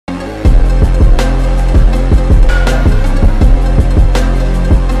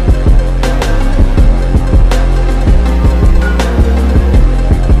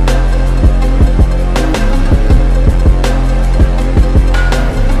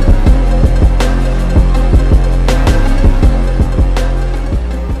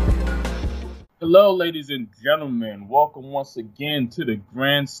Well, ladies and gentlemen, welcome once again to the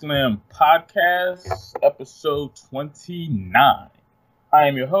Grand Slam Podcast, episode 29. I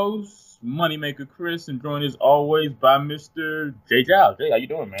am your host, MoneyMaker Chris, and joined as always by Mr. J. Giles. Jay, how you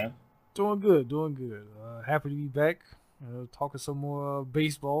doing, man? Doing good. Happy to be back, talking some more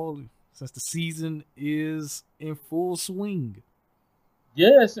baseball since the season is in full swing.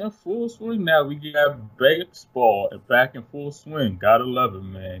 Yes, in full swing now. We got baseball back in full swing. Gotta love it,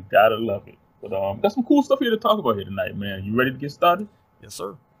 man. Gotta love it. But got some cool stuff here to talk about here tonight, man. You ready to get started? Yes,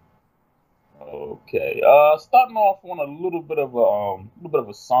 sir. Okay. Starting off on a little bit of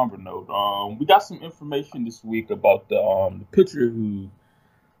a somber note. We got some information this week about the pitcher who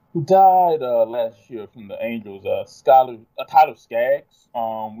died last year from the Angels, Tyler Skaggs.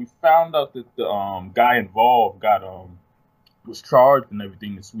 We found out that the guy involved was charged and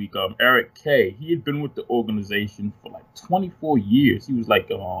everything this week. Eric K. He had been with the organization for like 24 years. He was like,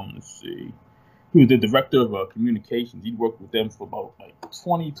 he was the director of communications. He'd worked with them for about like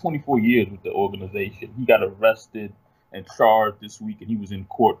 24 years with the organization. He got arrested and charged this week, and he was in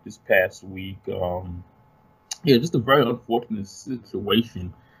court this past week. Just a very unfortunate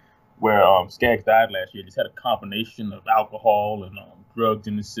situation where Skaggs died last year. Just had a combination of alcohol and drugs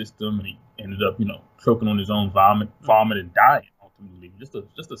in the system, and he ended up, choking on his own vomit and dying ultimately. Just a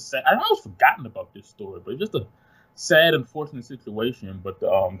sad. I almost forgotten about this story, but just a sad, unfortunate situation. But the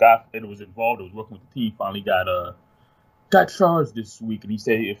guy that was involved, that was working with the team, finally got charged this week, and he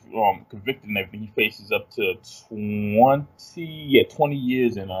said if convicted and everything, he faces up to 20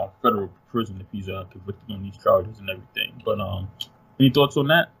 years in federal prison if he's convicted on these charges and everything. But any thoughts on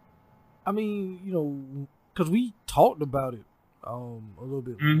that? I mean, because we talked about it a little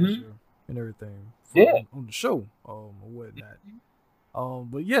bit last year and everything on the show or whatnot.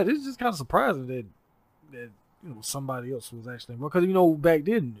 But yeah, this is just kind of surprising that somebody else was actually involved, because back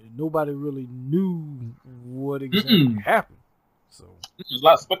then nobody really knew what exactly happened. So there's a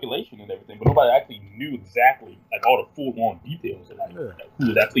lot of speculation and everything, but nobody actually knew exactly like all the full-on details of who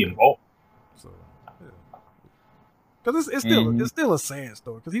was actually involved. So because it's still a sad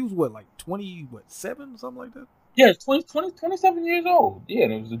story, because he was 27, something like that. Yeah, 27 years old. Yeah,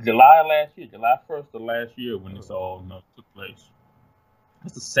 and it was July 1st of last year when this all took place.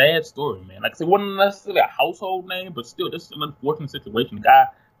 It's a sad story, man. Like I said, it wasn't necessarily a household name, but still, this is an unfortunate situation. The guy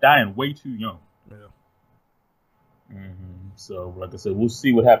dying way too young. Yeah. So, like I said, we'll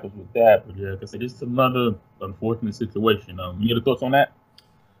see what happens with that. But yeah, like I said, this is another unfortunate situation. Any other thoughts on that?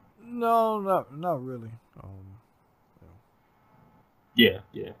 No, not really. Yeah,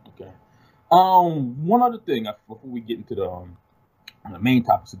 okay. One other thing before we get into the main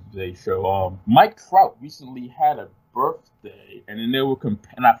topics of today's show. Mike Trout recently had a birthday, and then they were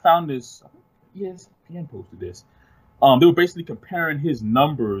and I found this. Yes, ESPN posted this. They were basically comparing his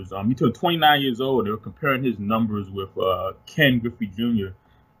numbers. He turned 29 years old. They were comparing his numbers with Ken Griffey Jr.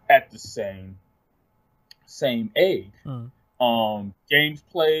 at the same age. Games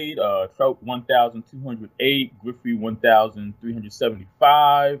played, Trout 1,208, Griffey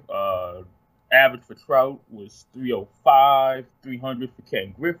 1,375. Average for Trout was 305, 300 for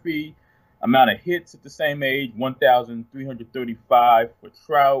Ken Griffey. Amount of hits at the same age, 1,335 for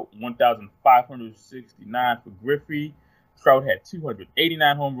Trout, 1,569 for Griffey. Trout had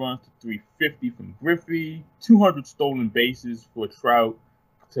 289 home runs to 350 from Griffey, 200 stolen bases for Trout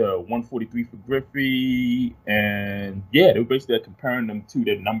to 143 for Griffey. And yeah, they were basically comparing them to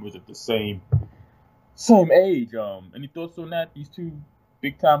their numbers at the same age. Any thoughts on that? These two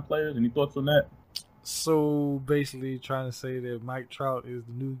big time players. Any thoughts on that? So basically, trying to say that Mike Trout is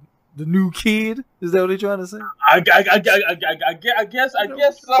the new kid. Is that what they're trying to say? I guess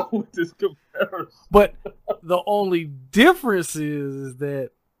so with this comparison. But the only difference is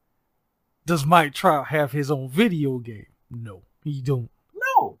that, does Mike Trout have his own video game? No, he don't.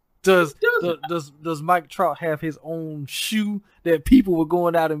 No. Does Mike Trout have his own shoe that people were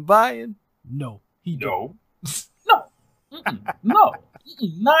going out and buying? No, he don't. No, not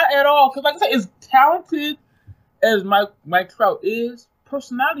at all. Because like I said, as talented as Mike Trout is,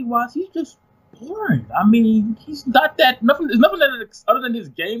 personality-wise, he's just boring. I mean, he's not that. There's nothing that other than his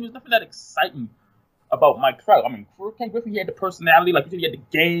game. There's nothing that exciting about Mike Trout. I mean, for Ken Griffey, he had the personality. Like you said, he had the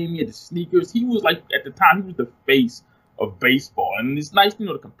game. He had the sneakers. He was like, at the time, he was the face of baseball. And it's nice,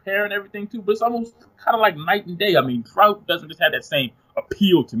 to compare and everything too. But it's almost kind of like night and day. I mean, Trout doesn't just have that same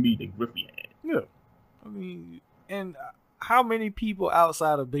appeal to me that Griffey had. Yeah, I mean, and how many people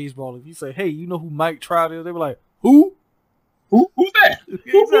outside of baseball, if you say, "Hey, you know who Mike Trout is?" They were like, "Who? Who's that?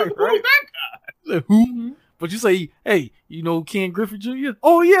 Exactly, Who's right? that guy?" Like, who? Mm-hmm. But you say, "Hey, you know Ken Griffey Jr.?"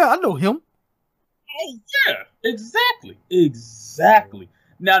 "Oh yeah, I know him." Oh yeah, exactly.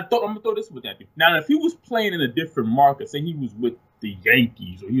 Now, I'm gonna throw this with that. Now, if he was playing in a different market, say he was with the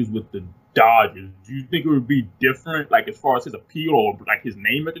Yankees or he was with the Dodgers, do you think it would be different, like as far as his appeal or like his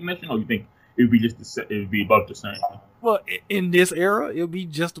name recognition, or you think it would be it would be about the same? Well, in this era, it would be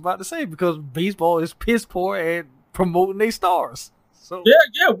just about the same because baseball is piss poor at promoting their stars. So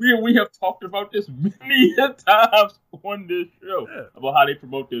yeah, we have talked about this many times on this show about how they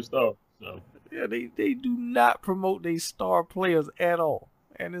promote their stars. So yeah, they do not promote their star players at all.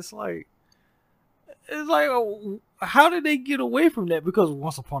 And it's like, how did they get away from that? Because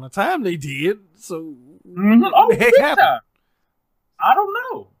once upon a time they did. So what the heck happened? I don't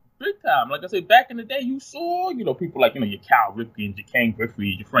know. Big time. Like I said, back in the day, you saw, people like, your Cal Ripkins, your Ken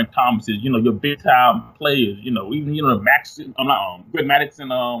Griffey's, your Frank Thomases, your big time players, even, the Max, Greg Maddux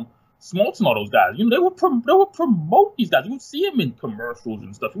and Smoltz and all those guys. They would promote these guys. You would see them in commercials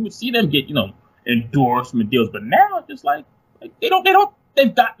and stuff. You would see them get, endorsement deals. But now it's just like they've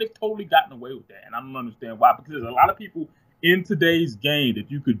totally gotten away with that. And I don't understand why, because there's a lot of people in today's game that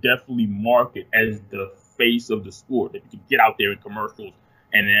you could definitely market as the face of the sport, that you could get out there in commercials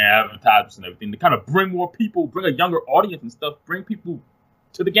and advertisements and everything to kind of bring more people, bring a younger audience and stuff, bring people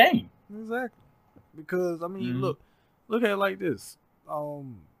to the game. Exactly. Because, I mean, look at it like this.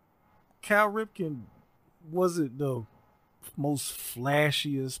 Cal Ripken wasn't the most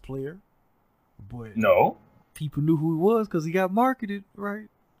flashiest player, but no, people knew who he was because he got marketed, right?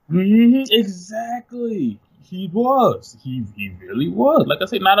 Exactly. He was. He really was. Like I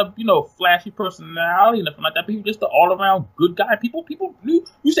said, not a flashy personality, nothing like that. But he was just an all around good guy. People knew.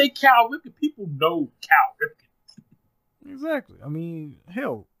 You say Cal Ripken, people know Cal Ripken. Exactly. I mean,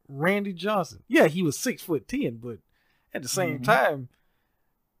 hell, Randy Johnson. Yeah, he was 6'10", but at the same time,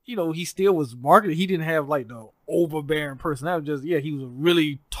 he still was marketed. He didn't have like the overbearing personality. He was a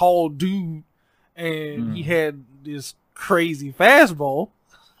really tall dude, and he had this crazy fastball,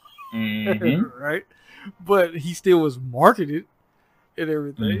 right? But he still was marketed and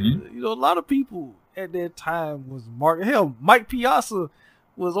everything. A lot of people at that time was marketed. Hell, Mike Piazza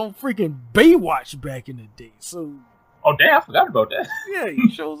was on freaking Baywatch back in the day. So, oh damn, I forgot about that. Yeah, he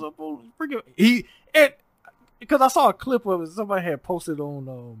shows up on freaking because I saw a clip of it. Somebody had posted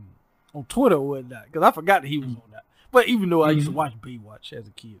on Twitter or whatnot. Because I forgot that he was on that. But even though I used to watch Baywatch as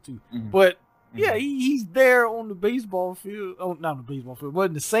a kid too, but yeah, he's there on the baseball field. Oh, not on the baseball field, but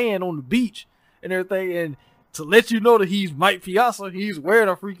in the sand on the beach and everything. And to let you know that he's Mike Piazza, he's wearing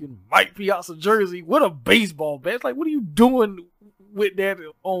a freaking Mike Piazza jersey with a baseball bat. It's like, what are you doing with that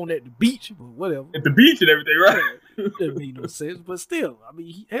on at the beach? But whatever. At the beach and everything, right? That made no sense. But still, I mean,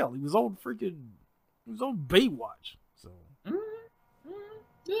 he was on Baywatch. So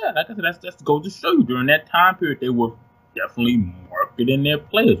yeah, like I said, that's goes to show you during that time period they were definitely marketing their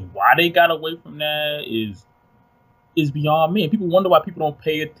players. Why they got away from that is beyond me. And people wonder why people don't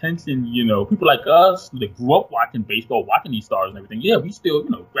pay attention. People like us that grew up watching baseball, watching these stars and everything. Yeah, we still,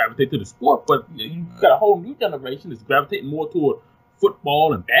 gravitate to the sport, but you got a whole new generation that's gravitating more toward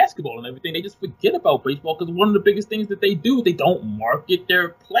football and basketball and everything. They just forget about baseball because one of the biggest things that they do, they don't market their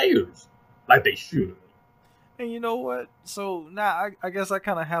players like they should. And you know what? So now I guess I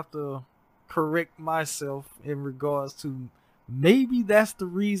kind of have to correct myself in regards to maybe that's the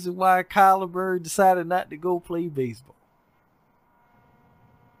reason why Kyler Murray decided not to go play baseball.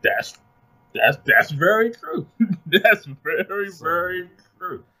 That's very true. That's very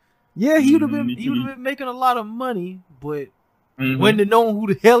true. Yeah, he would have been making a lot of money, but wouldn't have known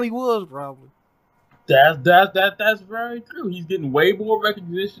who the hell he was probably. That's very true. He's getting way more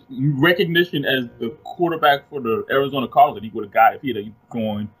recognition as the quarterback for the Arizona Cardinals than he would have got if he had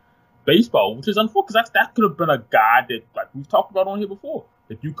gone baseball, which is unfortunate because that could have been a guy that, like we've talked about on here before,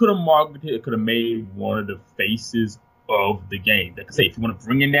 if you could have marketed, it could have made one of the faces of the game. Like I say, if you want to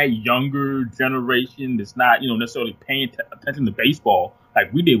bring in that younger generation that's not necessarily paying attention to baseball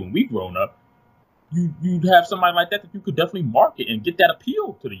like we did when we grown up, you'd have somebody like that you could definitely market and get that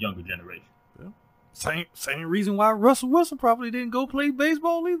appeal to the younger generation. Same reason why Russell Wilson probably didn't go play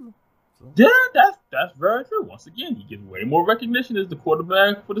baseball either. So. Yeah, that's very true. Once again, he gets way more recognition as the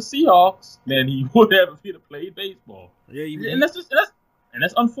quarterback for the Seahawks than he would have if he'd have played baseball. Yeah, and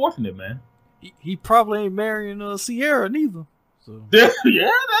that's unfortunate, man. He probably ain't marrying Sierra neither. So. Yeah,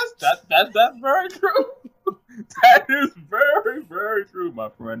 that's very true. That is very true, my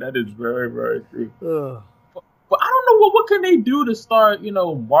friend. That is very true. But I don't know what can they do to start,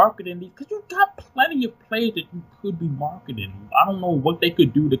 marketing these, because you got plenty of players that you could be marketing. I don't know what they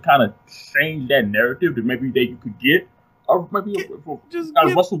could do to kind of change that narrative that maybe you could get, or maybe just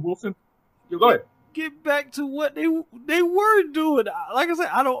Russell Wilson. Go ahead. get back to what they were doing. Like I said,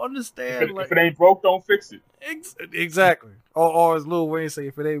 I don't understand. If it ain't broke, don't fix it. Exactly. Or as Lil Wayne say,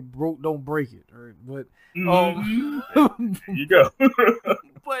 if it ain't broke, don't break it. Right? But there you go.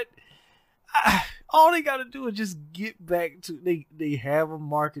 But all they got to do is just get back to they have a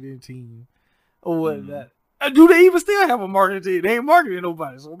marketing team or whatnot. Do they even still have a marketing team? They ain't marketing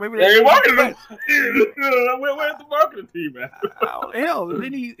nobody, so maybe they ain't marketing. Where's the marketing team at? Hell,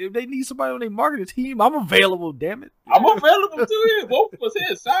 if they need somebody on their marketing team, I'm available. Damn it, I'm available too. Both of us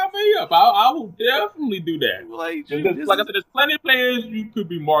here. Sign me up. I will definitely do that. Like I said, there's plenty of players you could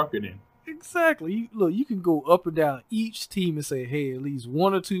be marketing. Exactly. You can go up and down each team and say, hey, at least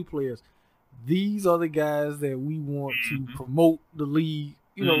one or two players. These are the guys that we want to promote the league,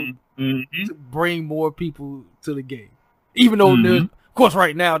 to bring more people to the game. Even though there's, of course,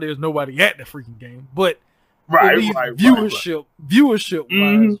 right now there's nobody at the freaking game, but viewership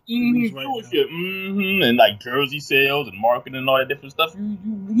wise, and like jersey sales and marketing and all that different stuff.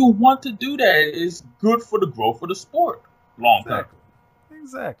 You want to do that. It's good for the growth of the sport long term.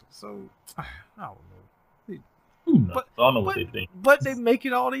 Exactly. So I don't know. I don't know what they think. But they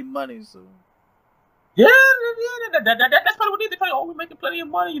making all their money, so. Yeah, that's probably what it is. They probably, we're making plenty of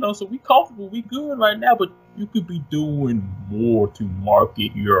money, so we comfortable, we good right now, but you could be doing more to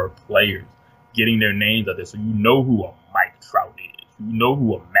market your players, getting their names out there so you know who a Mike Trout is, you know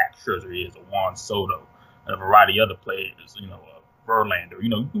who a Max Scherzer is, a Juan Soto, and a variety of other players, a Verlander, you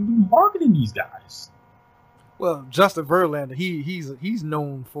can be marketing these guys. Well, Justin Verlander, he's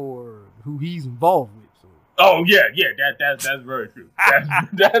known for who he's involved with. Oh yeah, that's very true.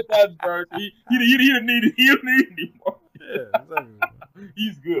 That's very true. He don't need anymore. Yeah, exactly.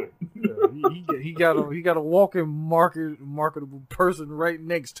 He's good. Yeah, he got a walking marketable person right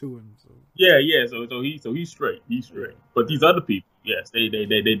next to him. So. Yeah. So he's straight. He's straight. But these other people, yes, they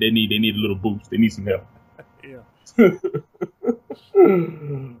need a little boost. They need some help. Yeah.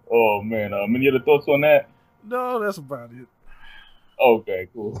 Oh man, any other thoughts on that? No, that's about it. Okay,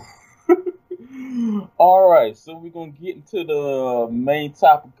 cool. All right, so we're gonna get into the main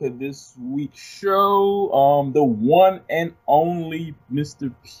topic of this week's show. The one and only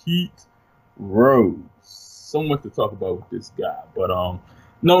Mr. Pete Rose. So much to talk about with this guy, but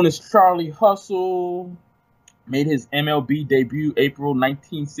known as Charlie Hustle, made his MLB debut April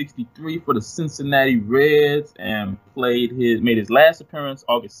 1963 for the Cincinnati Reds and made his last appearance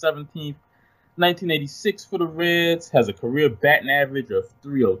August 17th, 1986 for the Reds. Has a career batting average of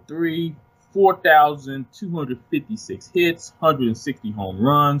 .303. 4,256 hits, 160 home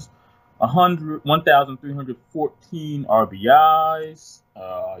runs, 1,314 RBIs.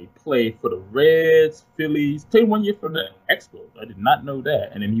 He played for the Reds, Phillies, played 1 year for the Expos. I did not know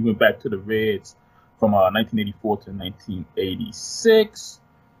that. And then he went back to the Reds from 1984 to 1986.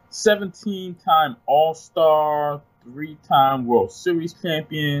 17-time All-Star, 3-time World Series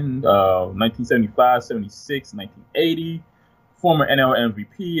champion, 1975, 76, 1980. Former NL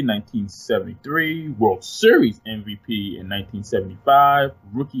MVP in 1973, World Series MVP in 1975,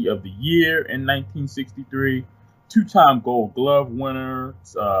 Rookie of the Year in 1963, 2-time Gold Glove winner,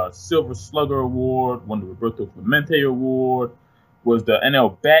 Silver Slugger Award, won the Roberto Clemente Award, was the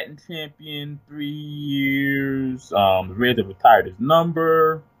NL batting champion 3 years. The Reds have retired his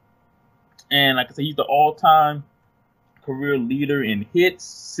number. And like I said, he's the all-time career leader in hits,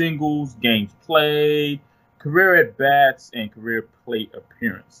 singles, games played, career at bats, and career plate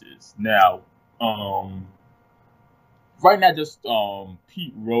appearances. Now, right now, just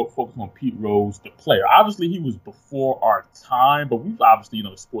Pete Rose, focus on Pete Rose, the player. Obviously, he was before our time, but we've obviously,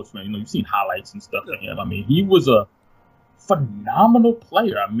 sportsmen, you've seen highlights and stuff of him. I mean, he was a phenomenal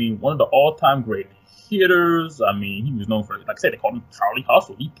player. I mean, one of the all-time great hitters. I mean, he was known for, like I said, they called him Charlie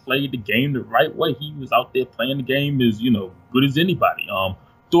Hustle. He played the game the right way. He was out there playing the game as, good as anybody.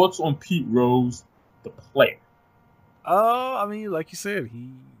 Thoughts on Pete Rose, the player? I mean, like you said,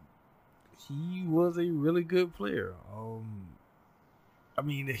 he was a really good player. I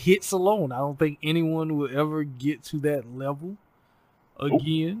mean, the hits alone, I don't think anyone will ever get to that level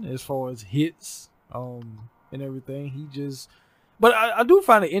again as far as hits and everything. But I do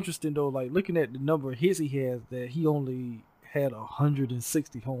find it interesting though, like looking at the number of hits he has, that he only had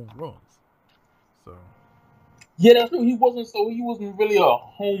 160 home runs. So. Yeah, that's true. He wasn't really a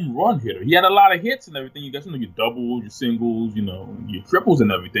home run hitter. He had a lot of hits and everything. You got your doubles, your singles, your triples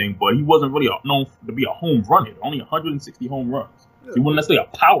and everything. But he wasn't really known to be a home run hitter. Only 160 home runs. Yeah. He wasn't necessarily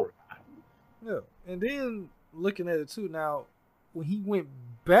a power guy. Yeah, and then looking at it too now, when he went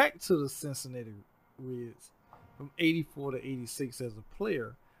back to the Cincinnati Reds from 84 to 86 as a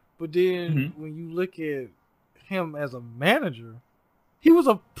player, but then when you look at him as a manager, He was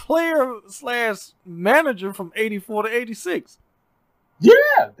a player / manager from 84 to 86. Yeah,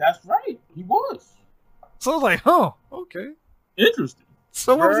 that's right. He was. So I was like, huh, okay. Interesting.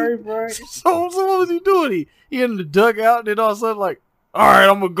 So what was he doing? He in the dugout, and then all of a sudden, like, all right,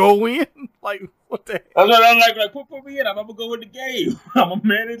 I'm gonna go in. Like, what the heck? I'm like, put me in. I'm gonna go in the game. I'm gonna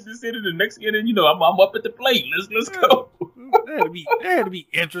manage this inning. The next inning, I'm up at the plate. Let's go. That had to be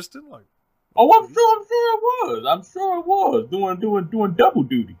interesting. Like, oh, I'm sure it was. Doing double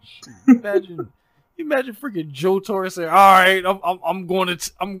duty. Imagine freaking Joe Torre saying, "All right, I'm going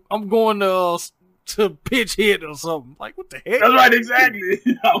to pitch hit or something." Like, what the heck? That's right, exactly.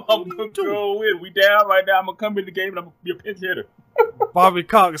 I'm gonna go in. We down right now. I'm gonna come in the game and I'm gonna be a pinch hitter. Bobby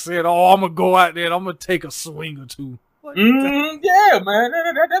Cox said, "Oh, I'm gonna go out there and I'm gonna take a swing or two." Like, yeah, man,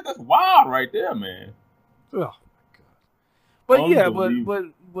 that's wild right there, man. Oh my god! But yeah,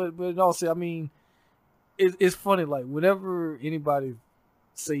 but also, I mean, it's funny. Like, whenever anybody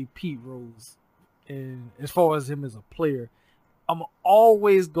say Pete Rose, and as far as him as a player, I'm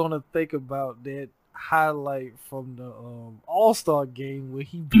always gonna think about that highlight from the All-Star game where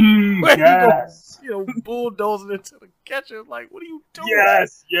he yes. bulldozing into the catcher. Like, what are you doing?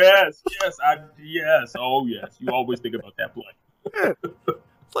 Yes. Oh yes, you always think about that play. Yeah.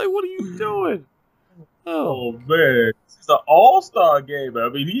 It's like, what are you doing? Oh man, it's an All-Star game. I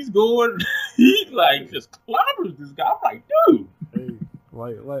mean, he like just clobbers this guy. I'm like, dude. Hey,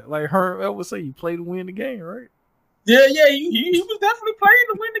 like Herm would say, you play to win the game, right? Yeah, he was definitely playing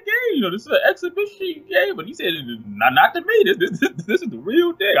to win the game. This is an exhibition game, but he said, "Not to me. This is the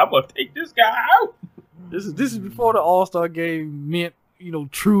real thing. I'm gonna take this guy out." This is before the All-Star game meant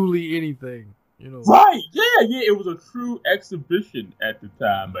truly anything. Right? Yeah. It was a true exhibition at the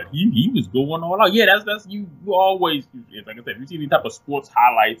time, but he was going all out. Yeah, that's you always, like I said, you see any type of sports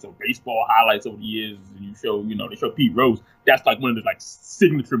highlights or baseball highlights over the years, and you show they show Pete Rose. That's like one of the like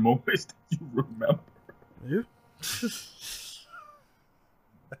signature moments that you remember. Yeah.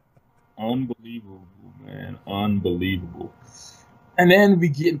 Unbelievable, man. Unbelievable. And then we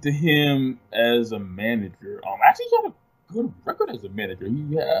get into him as a manager. Actually, he had a good record as a manager. He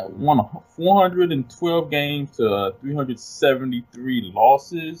won 412 games to 373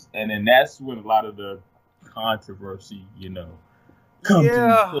 losses. And then that's when a lot of the controversy, comes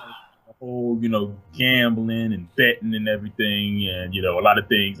into play. The whole, gambling and betting and everything. And, a lot of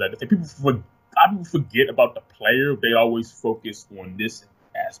things. Like I said, people forget about the player. They always focus on this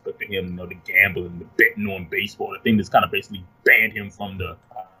aspect of him, the gambling, the betting on baseball, the thing that's kind of basically banned him from the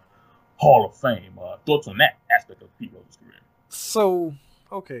Hall of Fame. Thoughts on that aspect of Pete Rose's career?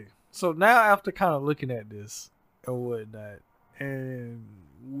 So now after kind of looking at this and whatnot, and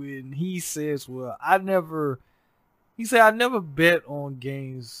when he says, "Well, I never bet on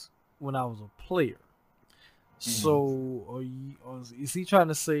games when I was a player." So, is he trying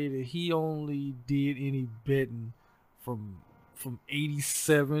to say that he only did any betting from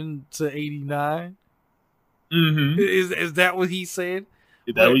 87 to 89? Mm-hmm. Is that what he said?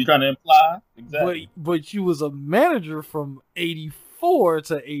 Is that what you're trying to imply? Exactly. But you was a manager from 84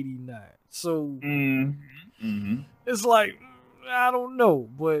 to 89. So it's like, I don't know,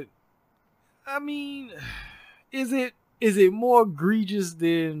 but I mean, is it more egregious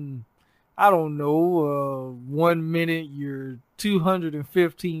than, I don't know, 1 minute you're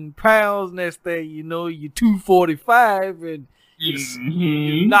 215 pounds, next thing you know, you're 245, and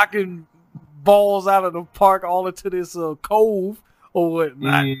you're knocking balls out of the park all into this cove or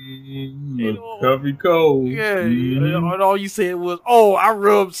whatnot. Covered cove. Yeah, and all you said was, "Oh, I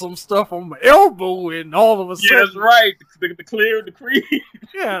rubbed some stuff on my elbow," and all of a sudden, that's right, the clear, the cream.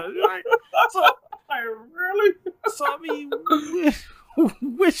 Yeah, right. So, really? So I mean,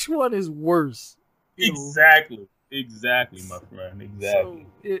 which one is worse? Exactly, my friend. Exactly.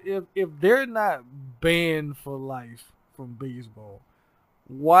 So if they're not banned for life from baseball,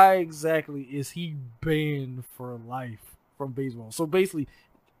 why exactly is he banned for life from baseball? So basically,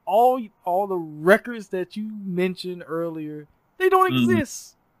 all the records that you mentioned earlier, they don't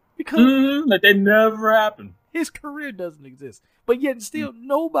exist because like they never happened. His career doesn't exist, but yet still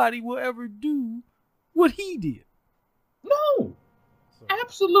nobody will ever do what he did. No.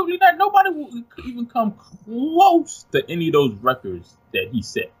 Absolutely not. Nobody will even come close to any of those records that he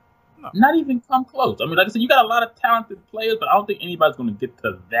set. No. Not even come close. I mean, like I said, you got a lot of talented players, but I don't think anybody's going to get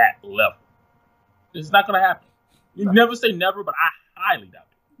to that level. It's not going to happen. You never say never, but I highly doubt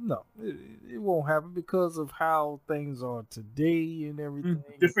it. No, it won't happen because of how things are today and everything.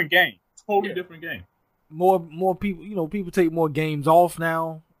 Different game. Totally different game. More people, people take more games off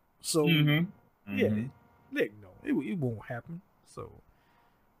now. So, yeah, no, it won't happen. So,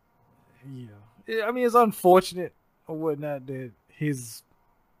 yeah. I mean, it's unfortunate or whatnot that his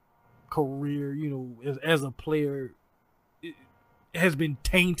career, as a player, it has been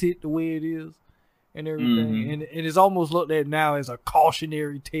tainted the way it is and everything. And it's almost looked at now as a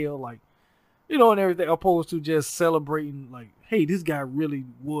cautionary tale, like, and everything, opposed to just celebrating, like, hey, this guy really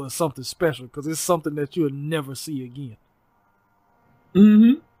was something special, because it's something that you'll never see again.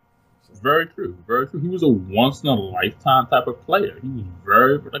 Very true. Very true. He was a once-in-a-lifetime type of player. He was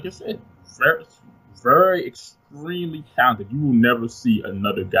very, like I said, very, very extremely talented. You will never see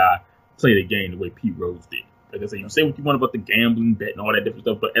another guy play the game the way Pete Rose did. Like I said, you say what you want about the gambling, bet, and all that different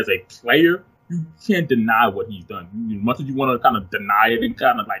stuff, but as a player, you can't deny what he's done. As much as you want to kind of deny it and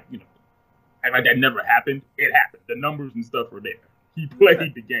kind of like, act like that never happened, it happened. The numbers and stuff were there. He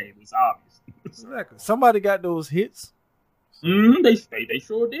played the game. It's obvious. Exactly. Somebody got those hits. They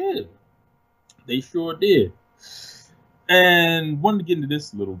sure did. They sure did. And wanted to get into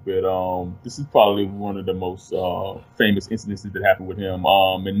this a little bit. This is probably one of the most famous incidences that happened with him.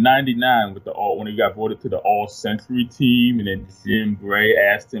 In '99, when he got voted to the All-Century team, and then Jim Gray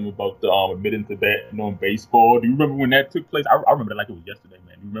asked him about the admitting to betting on baseball. Do you remember when that took place? I remember that like it was yesterday,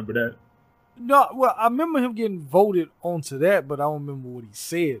 man. Do you remember that? No, well, I remember him getting voted onto that, but I don't remember what he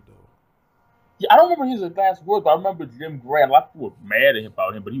said, though. Yeah, I don't remember his last words, but I remember Jim Gray. A lot of people were mad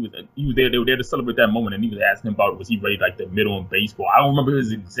about him, but he was there. They were there to celebrate that moment, and he was asking him about was he ready like the middle in baseball. I don't remember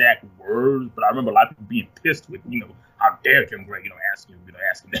his exact words, but I remember a lot of people being pissed with how dare Jim Gray asking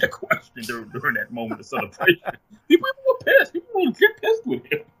that question during that moment of celebration. People were pissed. People were legit pissed with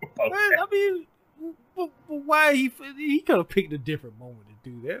him. I mean, why he could have picked a different moment to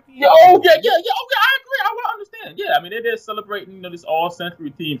do that. Yeah, I agree. I understand. Yeah, I mean they're celebrating this All-Century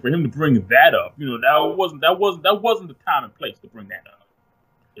team. For him to bring that up, that wasn't the time and place to bring that up.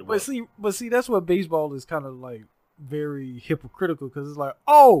 But see, that's what baseball is kind of like very hypocritical, because it's like,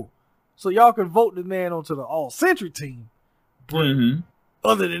 oh, so y'all can vote the man onto the All-Century team, but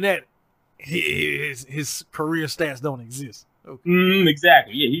other than that, his career stats don't exist. Okay.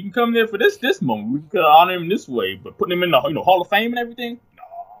 Exactly. Yeah, he can come there for this moment. We can honor him this way, but putting him in the Hall of Fame and everything,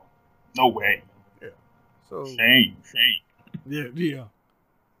 no way. Yeah. So shame. Yeah.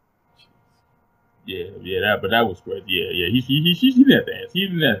 But that was great. Yeah. He didn't have to answer. He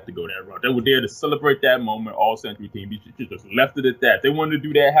didn't have to go that route. They were there to celebrate that moment. All-Century team. He just left it at that. If they wanted to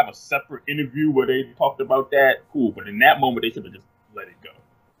do that, have a separate interview where they talked about that. Cool. But in that moment, they should have just let it go.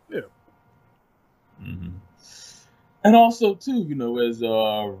 Yeah. And also, too, as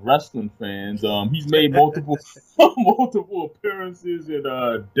wrestling fans, he's made multiple appearances in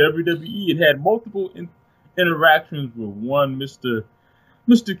WWE and had multiple interactions with one Mr.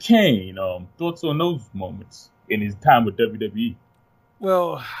 Kane. Thoughts on those moments in his time with WWE?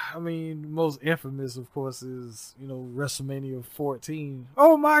 Well, I mean, most infamous, of course, is WrestleMania 14.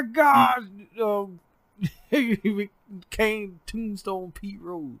 Oh my God, Kane tombstone Pete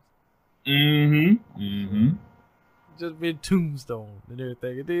Rose. Just been tombstone and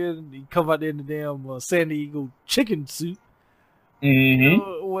everything, and then he come out there in the damn San Diego chicken suit.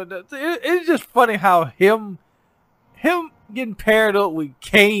 It's just funny how him getting paired up with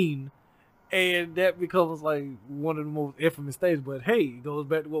Kane, and that becomes like one of the most infamous things. But hey, it goes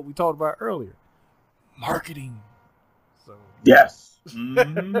back to what we talked about earlier, marketing. So yes,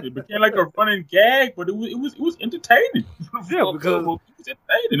 it became like a running gag, but it was entertaining. Yeah, because it was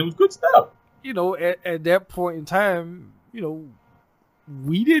entertaining. It was good stuff. At that point in time,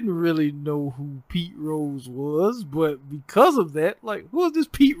 we didn't really know who Pete Rose was, but because of that, like, who is this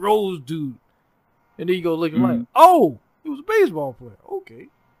Pete Rose dude? And then you go looking like, oh, he was a baseball player. Okay.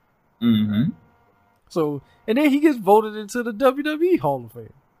 So, and then he gets voted into the WWE Hall of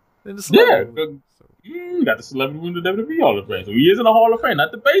Fame. Got the celebrity in the WWE Hall of Fame. So he is in the Hall of Fame,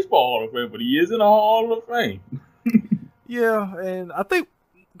 not the baseball Hall of Fame, but he is in the Hall of Fame. Yeah, and I think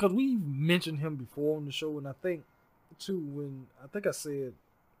because we mentioned him before on the show, and I think too when I said,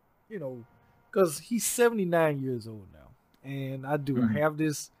 because he's 79 years old now, and I have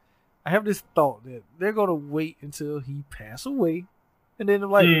this thought that they're gonna wait until he pass away, and then they're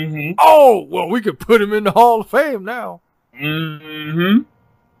like, oh, well, we could put him in the Hall of Fame now.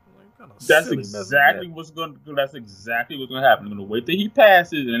 That's exactly what's gonna happen. They're gonna wait till he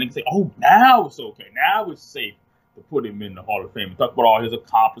passes, and then they can say, oh, now it's okay, now it's safe to put him in the Hall of Fame and talk about all his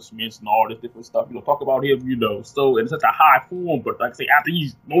accomplishments and all this different stuff. Talk about him, so in such a high form. But like I say, after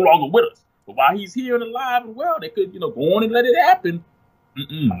he's no longer with us, but while he's here and alive and well, they could, go on and let it happen.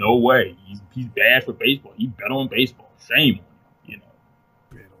 No way. He's bad for baseball. He bet on baseball. Shame on him,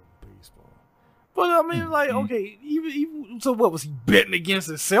 Bet on baseball. But I mean, okay, even so, what was he betting against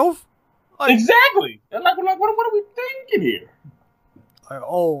himself? Like, exactly. And what are we thinking here? Like,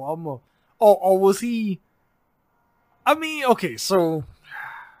 or was he I mean, okay, so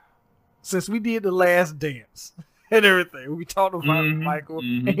since we did the Last Dance and everything, we talked about Michael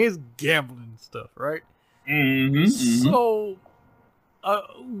and his gambling stuff, right? So,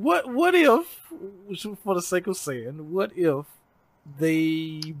 what if, for the sake of saying, what if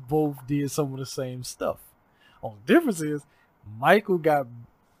they both did some of the same stuff? Oh, the difference is Michael got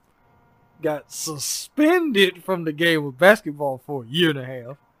suspended from the game of basketball for a year and a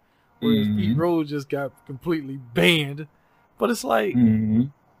half, whereas Pete Rose just got completely banned. But it's like,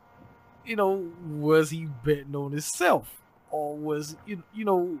 was he betting on himself, or was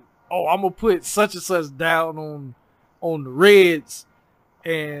oh, I'm gonna put such and such down on the Reds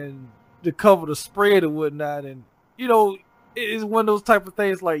and to cover the spread or whatnot, and it's one of those type of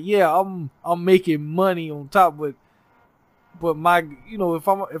things like, yeah, I'm making money on top, but my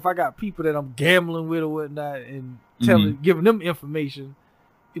if I got people that I'm gambling with or whatnot and giving them information,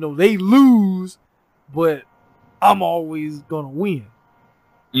 they lose, but I'm always gonna win.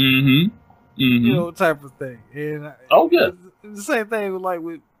 Type of thing. And it's the same thing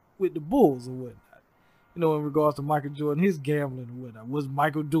with the Bulls or whatnot. In regards to Michael Jordan, his gambling and whatnot. Was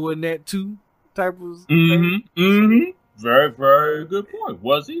Michael doing that too? Type of thing? Very, very good point.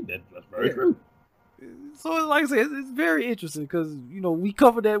 Was he? That's very true. So, like I said, it's very interesting because, we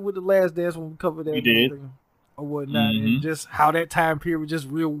covered that with the Last Dance when we covered that. We did. Or whatnot. And just how that time period was just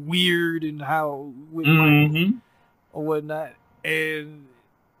real weird and how with Michael or whatnot. And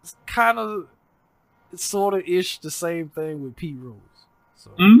it's kind of sort of ish the same thing with Pete Rose.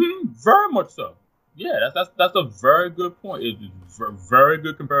 So. Very much so. Yeah, that's a very good point. It's a very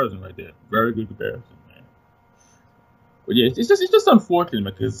good comparison right there. Very good comparison, man. But yeah, it's just unfortunate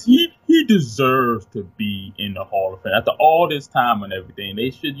because he deserves to be in the Hall of Fame after all this time and everything. They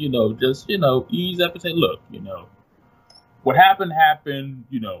should just ease up and say, look, what happened.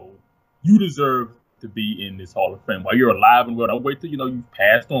 You deserve to be in this Hall of Fame while you're alive and well. Don't wait till you've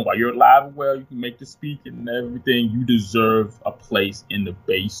passed on. While you're alive and well, you can make the speech and everything. You deserve a place in the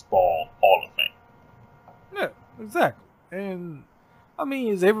Baseball Hall of Fame. Yeah, exactly. And I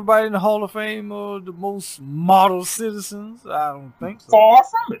mean, is everybody in the Hall of Fame the most model citizens? I don't think so. Far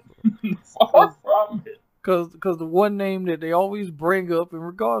from it. Far from it. Because the one name that they always bring up in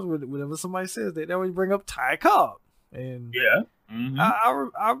regards with it, whenever somebody says that, they always bring up Ty Cobb. And yeah.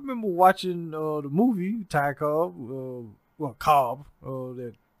 I remember watching the movie Ty Cobb, Cobb,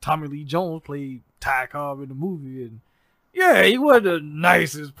 that Tommy Lee Jones played Ty Cobb in the movie, and yeah, he wasn't the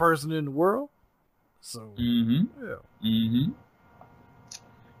nicest person in the world. So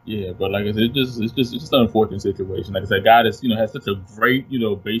yeah, but like I said, it's just an unfortunate situation. Like I said, guy that's has such a great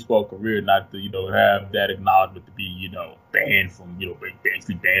baseball career, not to have that acknowledgement to be banned from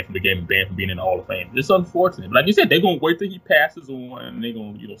basically banned from the game and banned from being in the Hall of Fame. It's unfortunate, but like you said, they're gonna wait till he passes on and they're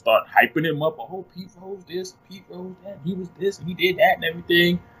gonna start hyping him up. Oh, Pete Rose this, Pete Rose that, he was this and he did that and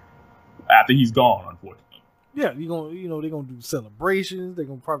everything. After he's gone, unfortunately. Yeah, they're gonna do celebrations. They're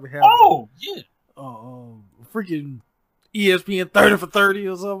gonna probably have freaking ESPN 30 for 30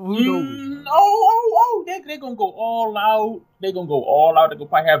 or something. Who knows? They're gonna go all out. They're gonna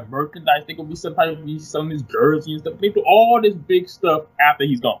probably have merchandise. They're gonna be selling his jersey and stuff. They do all this big stuff after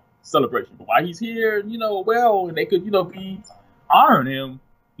he's gone. Celebration. But while he's here, they could, be honoring him.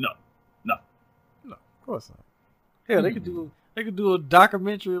 No, of course not. Yeah, they could do a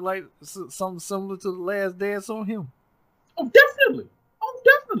documentary like something similar to The Last Dance on him. Oh, definitely.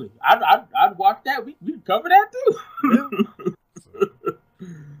 I'd watch that. We could cover that too.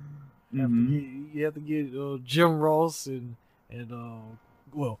 Yeah. You have to get Jim Ross and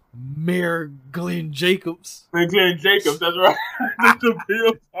Mayor Glenn Jacobs. Glenn Jacobs, that's right. The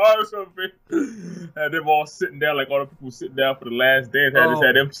Bill Parks of it. Had them all sitting down, like all the people sitting down for The Last Dance.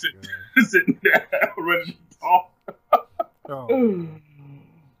 Had them sitting down, ready to talk.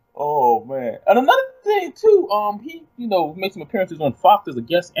 Oh man! And another thing too, he made some appearances on Fox as a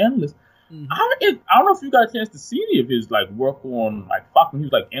guest analyst. I don't know if you got a chance to see any of his work on Fox when he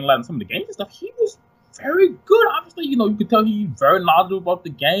was analyzing some of the games and stuff. He was very good. Obviously, you could tell he's very knowledgeable about the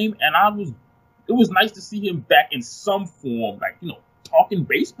game, and it was nice to see him back in some form, talking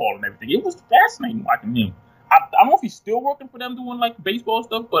baseball and everything. It was fascinating watching him. I don't know if he's still working for them doing baseball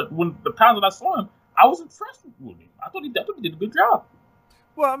stuff, but when the times that I saw him, I was impressed with him. I thought he definitely did a good job.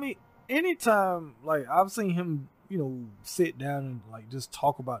 Well, I mean, anytime I've seen him, sit down and just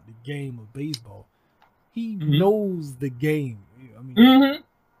talk about the game of baseball, he knows the game. I mean,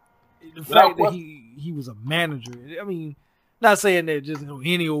 the fact that he was a manager. I mean, not saying that just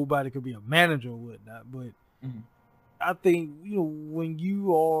any old body could be a manager or whatnot, but I think when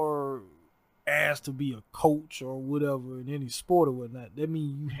you are asked to be a coach or whatever in any sport or whatnot, that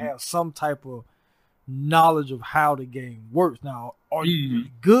means you have some type of knowledge of how the game works. Now, are you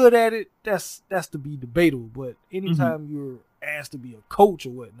really good at it? That's to be debatable. But anytime you're asked to be a coach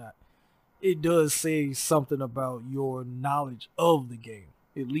or whatnot, it does say something about your knowledge of the game,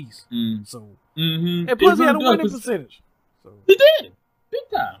 at least. So, and plus he had a winning percentage. So. He did, big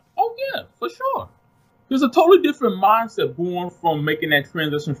time. Oh yeah, for sure. There's a totally different mindset born from making that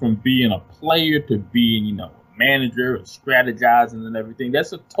transition from being a player to being, a manager and strategizing and everything.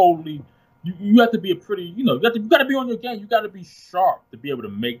 That's a totally you have to be a pretty, you got to be on your game. You got to be sharp to be able to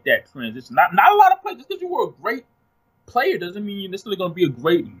make that transition. Not a lot of players. Just because you were a great player doesn't mean you're necessarily going to be a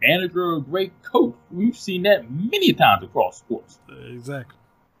great manager or a great coach. We've seen that many times across sports. Exactly.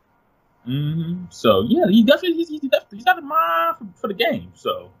 So yeah, he's got a mind for the game.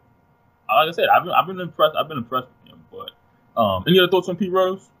 So like I said, I've been impressed. I've been impressed with him. But any other thoughts on Pete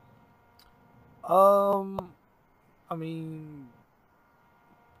Rose? I mean,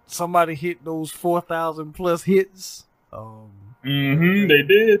 somebody hit those 4,000 plus hits. They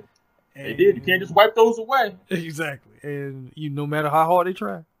did. They did. You can't just wipe those away. Exactly. And no matter how hard they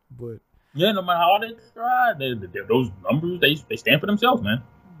try, but yeah, no matter how hard they try, those numbers they stand for themselves, man.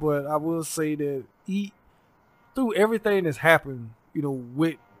 But I will say that through everything that's happened,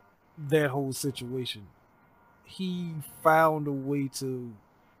 with that whole situation, he found a way to,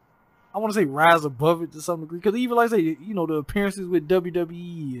 I want to say, rise above it to some degree. Because even like I say, the appearances with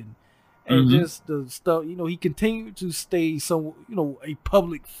WWE and just the stuff, he continued to stay a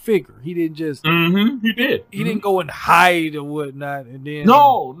public figure. He didn't just he did. He didn't go and hide or whatnot, and then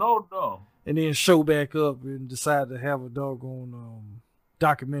no, and then show back up and decide to have a doggone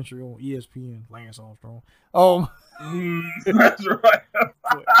documentary on ESPN. Lance Armstrong. That's right.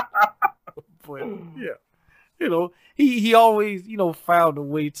 but yeah, he always found a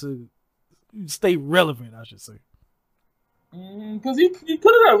way to stay relevant, I should say. Because he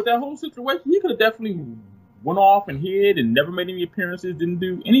could have, with that whole situation, he could have definitely went off and hid and never made any appearances, didn't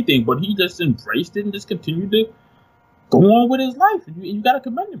do anything, but he just embraced it and just continued to go on with his life. And you got to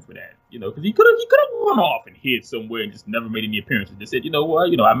commend him for that, because he could have run off and hid somewhere and just never made any appearances. Just said, you know what,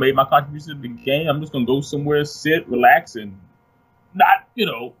 I made my contribution to the game. I'm just gonna go somewhere, sit, relax, and not,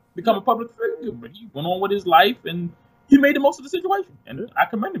 become a public figure. But he went on with his life and he made the most of the situation, and I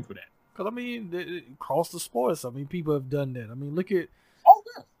commend him for that. Because across the sports, people have done that.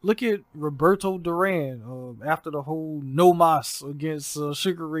 Look at Roberto Duran after the whole no mas against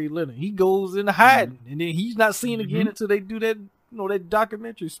Sugar Ray Leonard. He goes into hiding, and then he's not seen again until they do that, that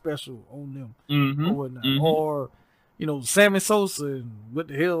documentary special on them or whatnot. Or, Sammy Sosa and what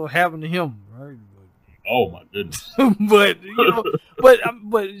the hell happened to him, right? Oh my goodness!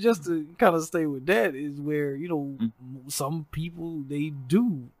 but just to kind of stay with that is where some people they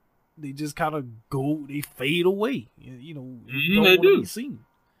just kind of go, they fade away, don't want to be seen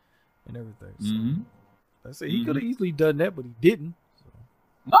and everything. So I say he could have easily done that, but he didn't. So.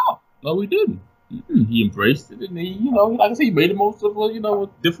 No, he didn't. He embraced it, and he, like I said, he made the most of a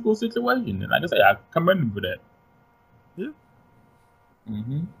difficult situation. And like I say, I commend him for that. Yeah.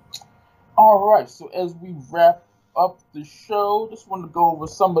 All right. So as we wrap up the show, just wanted to go over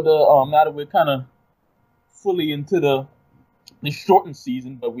some of the now that we're kind of fully into the shortened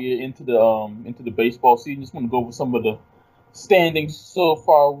season, but we're into the baseball season. Just want to go over some of the standings so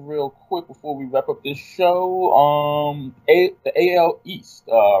far real quick before we wrap up this show. The AL East.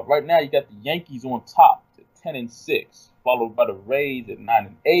 Right now you got the Yankees on top at 10-6, followed by the Rays at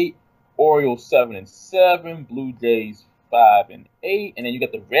 9-8, Orioles 7-7, Blue Jays 5-8, and then you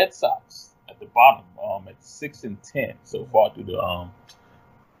got the Red Sox at the bottom at 6-10 so far through the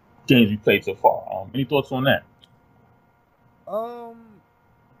games we played so far. Any thoughts on that? I'm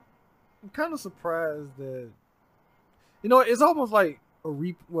kind of surprised that it's almost like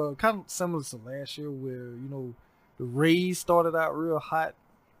kind of similar to last year where the Rays started out real hot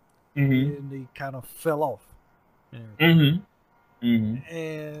and they kind of fell off. And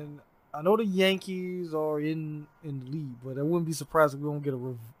I know the Yankees are in the lead, but I wouldn't be surprised if we don't get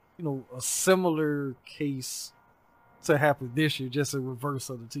a similar case to happen this year, just a reverse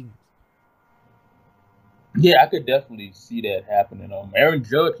of the teams. Yeah, I could definitely see that happening. Aaron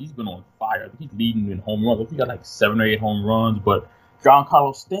Judge, he's been on fire. I think he's leading in home runs. I think he got like 7 or 8 home runs. But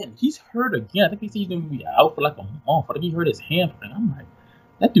Giancarlo Stanton, he's hurt again. I think he's going to be out for like a month. I think he hurt his hamstring. I'm like,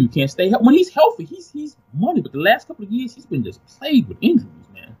 that dude can't stay healthy. When he's healthy, he's money. But the last couple of years, he's been just plagued with injuries,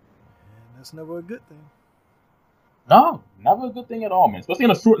 man. And that's never a good thing. No, never a good thing at all, man. Especially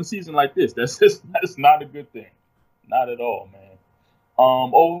in a shortened season like this. That's not a good thing. Not at all, man.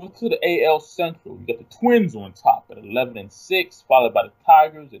 Over to the AL Central, you got the Twins on top at 11-6, followed by the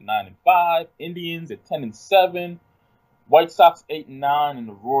Tigers at 9-5, Indians at 10-7, White Sox 8-9, and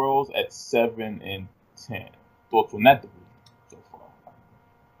the Royals at 7-3. 10. Thoughts on that division so far?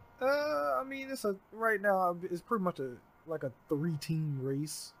 I mean, right now it's pretty much a 3-team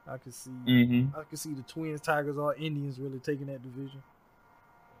race. I can see the Twins, Tigers, or Indians really taking that division.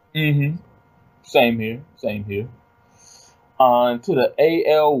 Same here. To the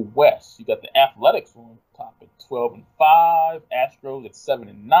AL West, you got the Athletics on top at 12-5, Astros at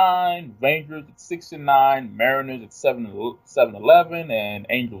 7-9, Rangers at 6-9, Mariners at 7-11, and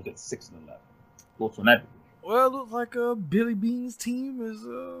Angels at 6-11. Thoughts on that? Well, it looks like Billy Bean's team is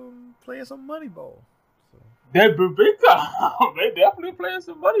playing some money ball. So. They're big time. They definitely playing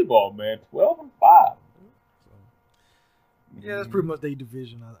some money ball, man. 12-5. So. Yeah, that's pretty much their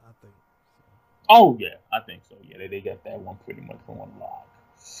division, I think. Oh, yeah, I think so. Yeah, they got that one pretty much on lock.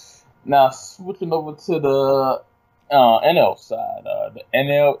 Now, switching over to the NL side, the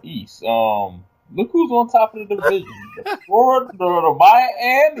NL East. Look who's on top of the division. The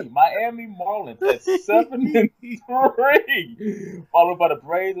Miami Marlins at 7-3, followed by the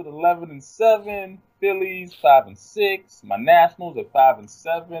Braves at 11-7, Phillies 5-6, my Nationals at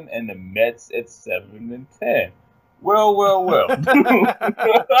 5-7, and the Mets at 7-10. Well.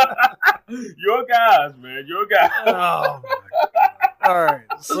 Your guys, man. Your guys. Oh, my God. All right.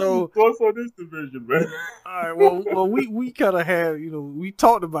 So, what's on this division, man? All right. Well, we kind of had, we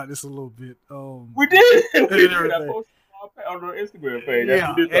talked about this a little bit. We did. I posted on our Instagram page.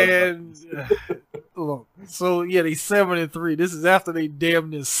 Yeah, and look. So, yeah, they 7-3. This is after they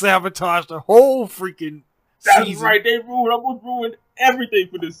damn near sabotaged the whole freaking season. That's right. They almost ruined everything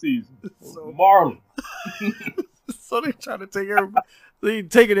for this season. So, Marlins. So they trying to take everybody. They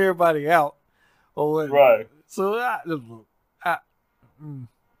taking everybody out. Right. So look,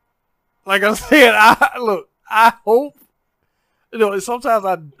 like I said, I hope. Sometimes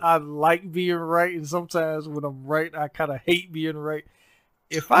I like being right, and sometimes when I'm right, I kind of hate being right.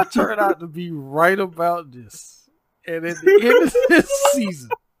 If I turn out to be right about this, and at the end of this season,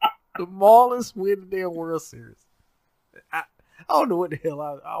 the Marlins win the damn World Series, I don't know what the hell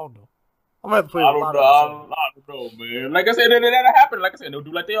I don't know. I'm gonna have to play I don't know, man. Like I said, that'll happen. Like I said, they'll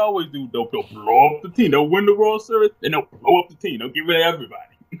do like they always do. They'll blow up the team. They'll win the World Series, and they'll blow up the team. They'll give it to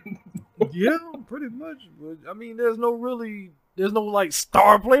everybody. Yeah, pretty much. But I mean, there's no like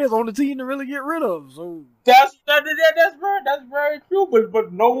star players on the team to really get rid of. So that's very true.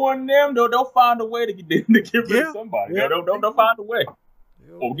 But no one them they'll find a way to get rid of somebody. Yeah. They'll find a way.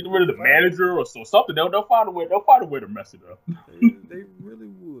 Or get rid of the manager or something. They'll find a way. They'll find a way to mess it up. They really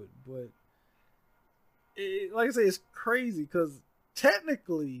would, but. Like I say, it's crazy because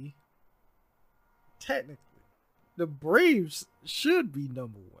technically, the Braves should be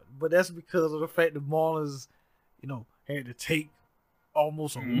number one, but that's because of the fact the Marlins, had to take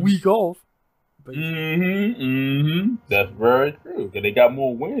almost a week off. That's very true. Because they got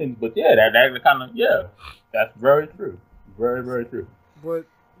more wins, but yeah, that kind of that's very true. Very, very true. But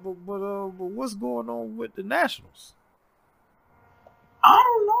what's going on with the Nationals? I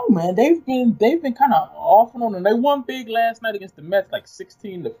don't know, man. They've been kind of off and on. And they won big last night against the Mets, like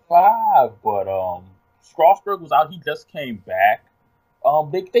 16-5. But Strasburg was out. He just came back.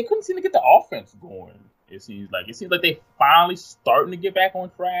 They couldn't seem to get the offense going. It seems like they finally starting to get back on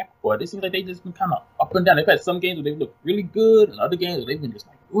track. But it seems like they just been kind of up and down. They've had some games where they've looked really good, and other games where they've been just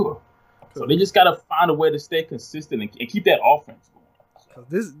like, ugh. So they just gotta find a way to stay consistent and keep that offense going. So.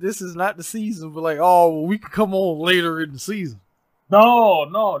 This is not the season for like, we can come on later in the season.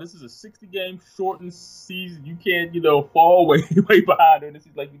 No, this is a 60-game shortened season. You can't, fall way behind it. This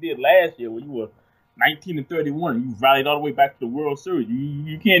is like you did last year when you were 19-31 and you rallied all the way back to the World Series.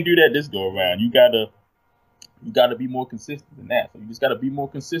 You can't do that this go around. You gotta be more consistent than that. So you just gotta be more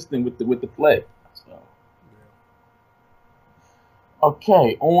consistent with the play. So.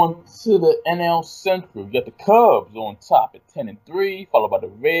 Okay, on to the NL Central. You got the Cubs on top at 10-3, followed by the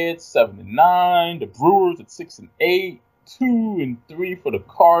Reds 7-9, the Brewers at 6-8. 2-3 for the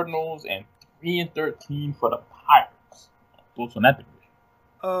Cardinals and 3-13 for the Pirates. Thoughts on that division?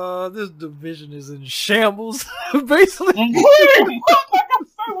 This division is in shambles, basically. Like I said,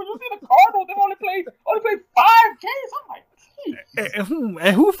 when you see the Cardinals, they only played 5 games. I'm like, geez.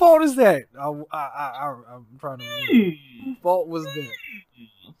 And who fault is that? I'm trying to remember. Who fault was that?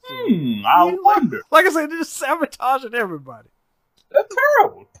 I wonder. Like I said, they're just sabotaging everybody. They're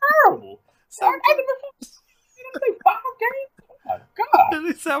terrible. They play 5 games? Oh my God.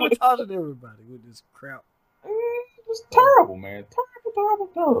 They're sabotaging everybody with this crap. It's terrible, man. Terrible.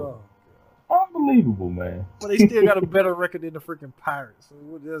 Oh, unbelievable, man. But they still got a better record than the freaking Pirates. So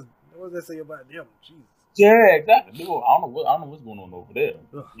what does that say about them? Jesus. Yeah, exactly. I don't know what's going on over there.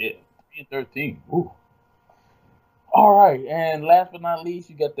 Ugh. Yeah, 3-13. Ooh. All right, and last but not least,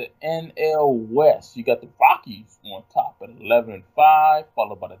 you got the NL West. You got the Rockies on top at 11-5,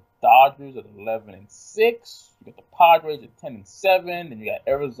 followed by the Dodgers at 11-6. You got the Padres at 10-7, and you got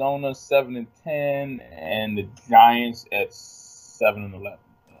Arizona 7-10, and the Giants at 7-11.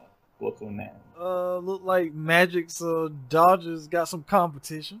 What's on that? Look like Magic's Dodgers got some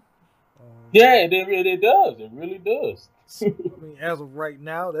competition. Yeah, it does. It really does. I mean, as of right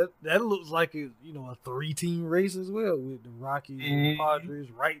now, that looks like a 3-team race as well, with the Rockies and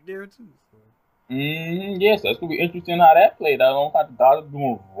Padres right there too. So. Yes, that's gonna be interesting how that played. I don't know how the Dodgers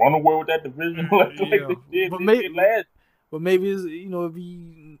gonna run away with that division like they did last. But maybe it's, it'll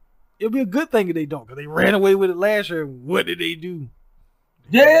be a good thing if they don't, because they ran away with it last year. What did they do?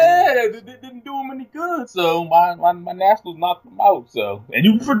 Yeah, they didn't do them any good. So my Nationals knocked them out. So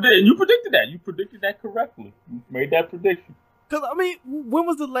you predicted that. You predicted that correctly. You made that prediction. Because I mean, when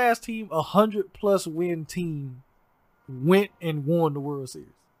was the last team 100+ win team went and won the World Series?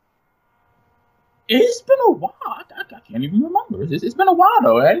 It's been a while. I can't even remember. It's been a while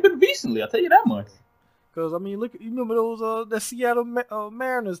though. It hasn't been recently. I'll tell you that much. Because I mean, look, you remember those that Seattle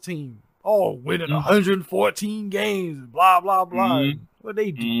Mariners team? Oh, winning 114 games, blah blah blah. What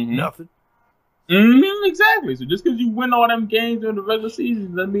they do? Nothing. Exactly. So just because you win all them games during the regular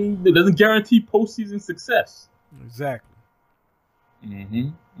season, it doesn't guarantee postseason success. Exactly.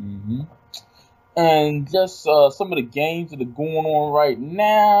 And just some of the games that are going on right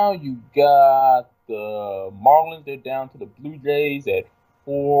now. You got the Marlins. They're down to the Blue Jays at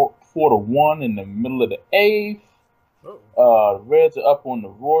 4-1 in the middle of the 8th. The Reds are up on the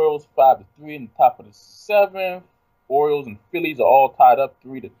Royals 5-3 in the top of the 7th. Orioles and Phillies are all tied up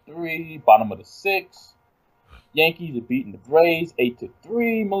 3-3, bottom of the 6th. Yankees are beating the Braves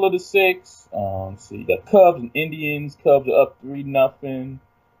 8-3, middle of the 6th. So you got Cubs and Indians. Cubs are up 3-0.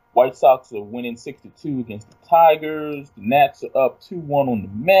 White Sox are winning 6-2 against the Tigers. The Nats are up 2-1 on the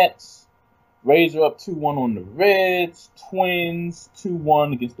Mets. Rays are up 2-1 on the Reds. Twins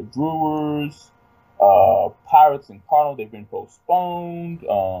 2-1 against the Brewers. Pirates and Cardinals, they've been postponed.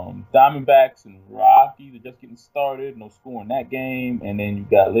 Diamondbacks and Rockies are just getting started. No score in that game. And then you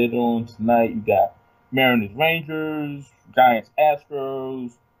got later on tonight, you got Mariners Rangers, Giants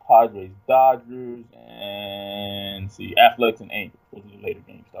Astros, Padres Dodgers, and Athletics and Angels. Those are the later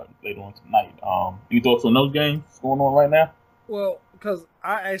games starting later on tonight. Any thoughts on those games going on right now? Well, because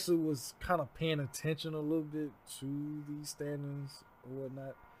I actually was kind of paying attention a little bit to these standings or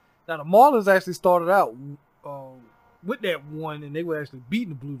whatnot. Now, the Marlins actually started out with that one, and they were actually beating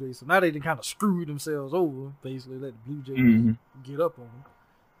the Blue Jays. So now they done kind of screwed themselves over, basically let the Blue Jays get up on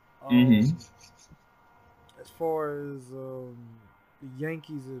them. As far as the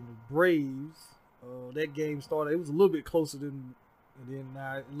Yankees and the Braves, that game started. It was a little bit closer and then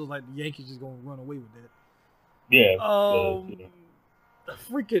now it looks like the Yankees just going to run away with that. Yeah. The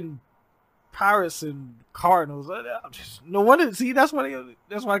freaking Pirates and Cardinals. No wonder. See, that's why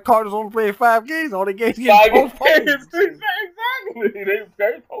Cardinals only played 5 games. All the games get postponed. Exactly.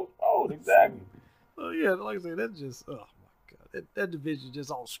 They postponed. Exactly. Yeah, like I said, that's just oh my god, that division just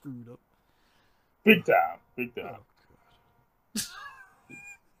all screwed up. Big time. Oh,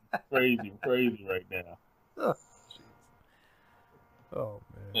 crazy right now. Oh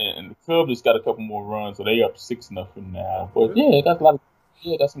man. And the Cubs just got a couple more runs, so they up 6-0 now. But yeah,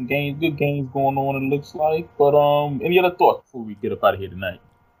 got some good games going on. It looks like. But any other thoughts before we get up out of here tonight?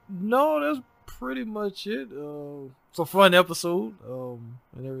 No, that's pretty much it. It's a fun episode. And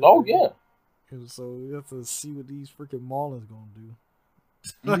everything. Oh yeah. And so we have to see what these freaking Marlins gonna do.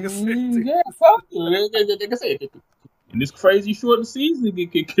 Like I said, like I said, in this crazy short season,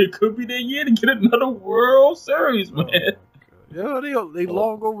 it could be their year to get another World Series, man. Yeah, they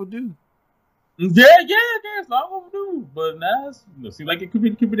long overdue. Yeah, it's long overdue. But now it seems like it could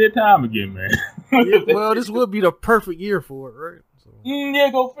be their time again, man. Yeah, well, this would be the perfect year for it, right? So. Yeah,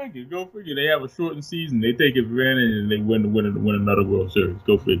 go figure. They have a shortened season. They take advantage and they win another World Series.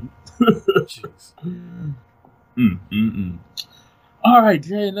 Go figure. Jeez. All right,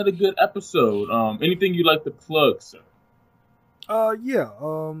 Jay, another good episode. Anything you'd like to plug, sir? Yeah.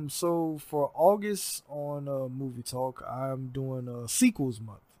 So for August on Movie Talk, I'm doing a sequels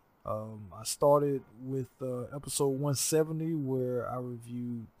month. I started with episode 170 where I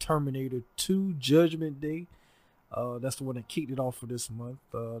reviewed Terminator 2 Judgment Day. That's the one that kicked it off for this month.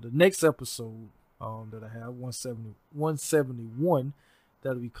 The next episode that I have, 171,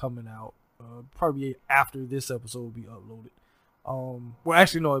 that'll be coming out probably after this episode will be uploaded. Well,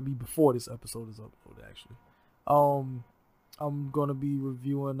 actually, no, it'll be before this episode is uploaded, actually. I'm going to be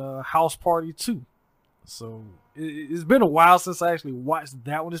reviewing House Party 2. So it's been a while since I actually watched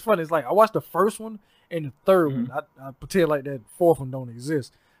that one. It's funny. It's like I watched the first one and the third one. I pretend like that fourth one don't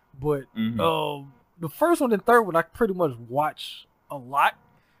exist. But the first one and third one I pretty much watch a lot.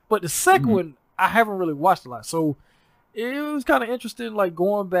 But the second one I haven't really watched a lot. So it was kind of interesting, like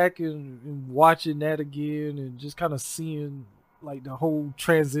going back and watching that again and just kind of seeing like the whole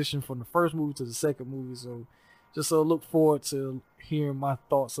transition from the first movie to the second movie. So just look forward to hearing my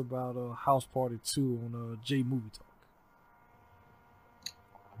thoughts about House Party 2 on J Movie Talk.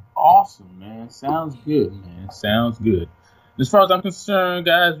 Awesome, man. Sounds good, man. Sounds good. As far as I'm concerned,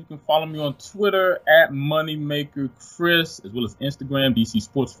 guys, you can follow me on Twitter at MoneyMaker Chris, as well as Instagram,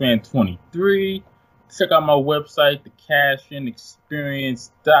 DCSportsFan23. Check out my website,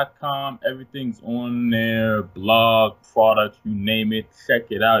 thecashinexperience.com. Everything's on there, blog, products, you name it. Check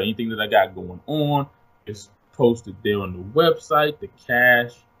it out. Anything that I got going on is posted there on the website,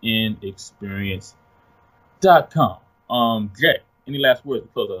 thecashinexperience.com. Jay, any last words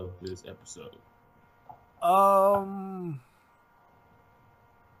to close out this episode?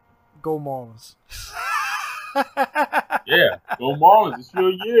 Go Marlins. Yeah, go Marlins. It's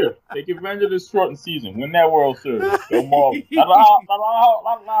your year. Take advantage of this shortened season. Win that World Series. Go Marlins. Not a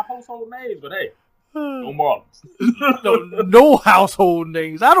lot of household names, but hey, go Marlins. No household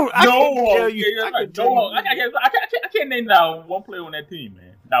names. I can't name not one player on that team,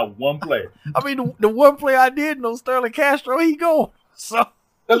 man. Not one player. I mean, the one player I did know, Sterling Castro, he go. So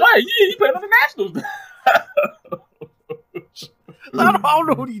that's right. He played on the Nationals. I don't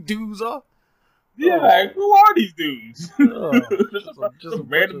know who these dudes are. Yeah, like, who are these dudes? Just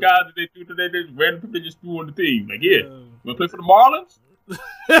random guys that they randomly just threw on the team. Like, yeah, you want to play for the Marlins?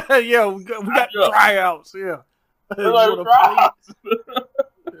 Yeah, we got tryouts. Yeah, like tryouts.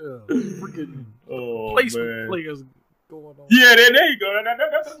 Freaking replacement players going on. Yeah, there you go.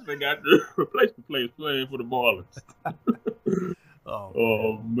 That's what they got. The replacement players playing for the Marlins.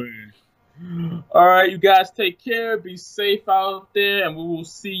 Oh man. All right, you guys take care. Be safe out there, and we will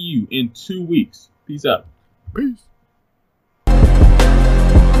see you in 2 weeks. Peace out. Peace.